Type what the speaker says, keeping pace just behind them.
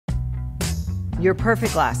Your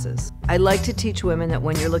perfect glasses. I like to teach women that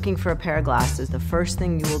when you're looking for a pair of glasses, the first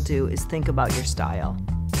thing you will do is think about your style.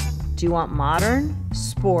 Do you want modern,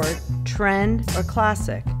 sport, trend, or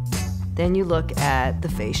classic? Then you look at the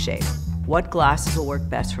face shape. What glasses will work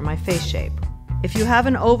best for my face shape? If you have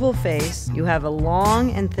an oval face, you have a long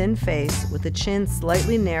and thin face with the chin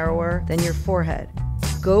slightly narrower than your forehead.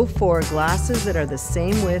 Go for glasses that are the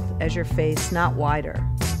same width as your face, not wider.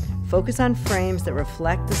 Focus on frames that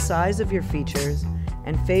reflect the size of your features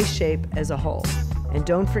and face shape as a whole. And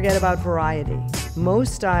don't forget about variety.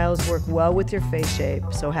 Most styles work well with your face shape,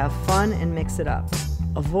 so have fun and mix it up.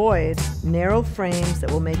 Avoid narrow frames that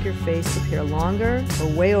will make your face appear longer or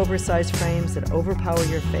way oversized frames that overpower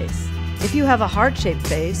your face. If you have a heart-shaped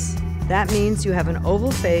face, that means you have an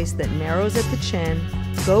oval face that narrows at the chin.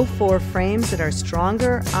 Go for frames that are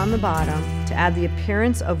stronger on the bottom to add the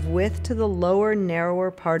appearance of width to the lower,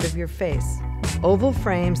 narrower part of your face. Oval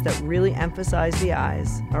frames that really emphasize the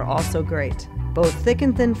eyes are also great. Both thick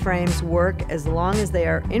and thin frames work as long as they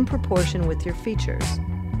are in proportion with your features.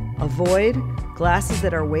 Avoid glasses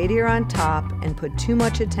that are weightier on top and put too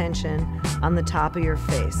much attention on the top of your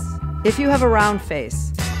face. If you have a round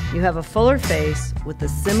face, you have a fuller face with a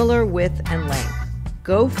similar width and length.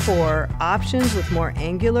 Go for options with more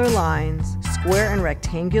angular lines. Square and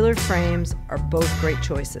rectangular frames are both great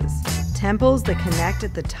choices. Temples that connect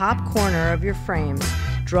at the top corner of your frames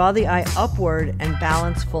draw the eye upward and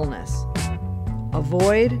balance fullness.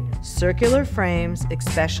 Avoid circular frames,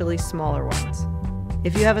 especially smaller ones.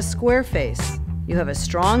 If you have a square face, you have a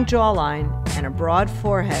strong jawline and a broad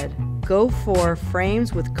forehead, go for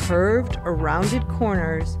frames with curved or rounded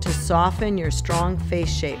corners to soften your strong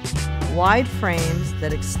face shape. Wide frames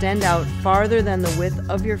that extend out farther than the width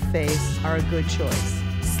of your face are a good choice.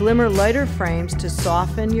 Slimmer, lighter frames to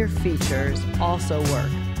soften your features also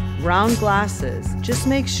work. Round glasses, just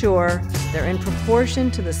make sure they're in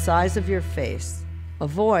proportion to the size of your face.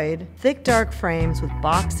 Avoid thick, dark frames with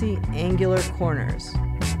boxy, angular corners.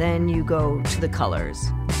 Then you go to the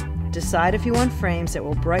colors. Decide if you want frames that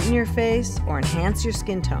will brighten your face or enhance your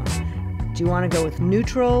skin tone. Do you want to go with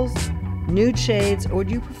neutrals, nude shades, or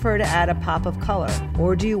do you prefer to add a pop of color?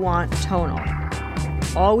 Or do you want tonal?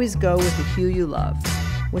 Always go with the hue you love.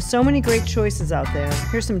 With so many great choices out there,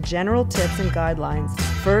 here's some general tips and guidelines.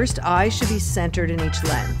 First, eyes should be centered in each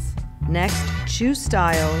lens. Next, choose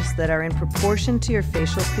styles that are in proportion to your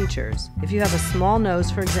facial features. If you have a small nose,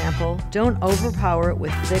 for example, don't overpower it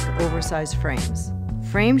with thick, oversized frames.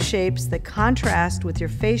 Frame shapes that contrast with your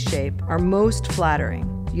face shape are most flattering.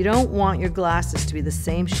 You don't want your glasses to be the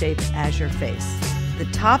same shape as your face. The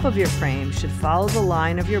top of your frame should follow the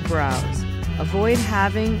line of your brows. Avoid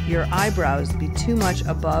having your eyebrows be too much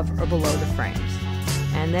above or below the frames.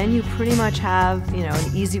 And then you pretty much have,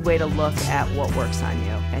 an easy way to look at what works on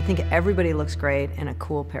you. I think everybody looks great in a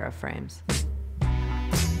cool pair of frames.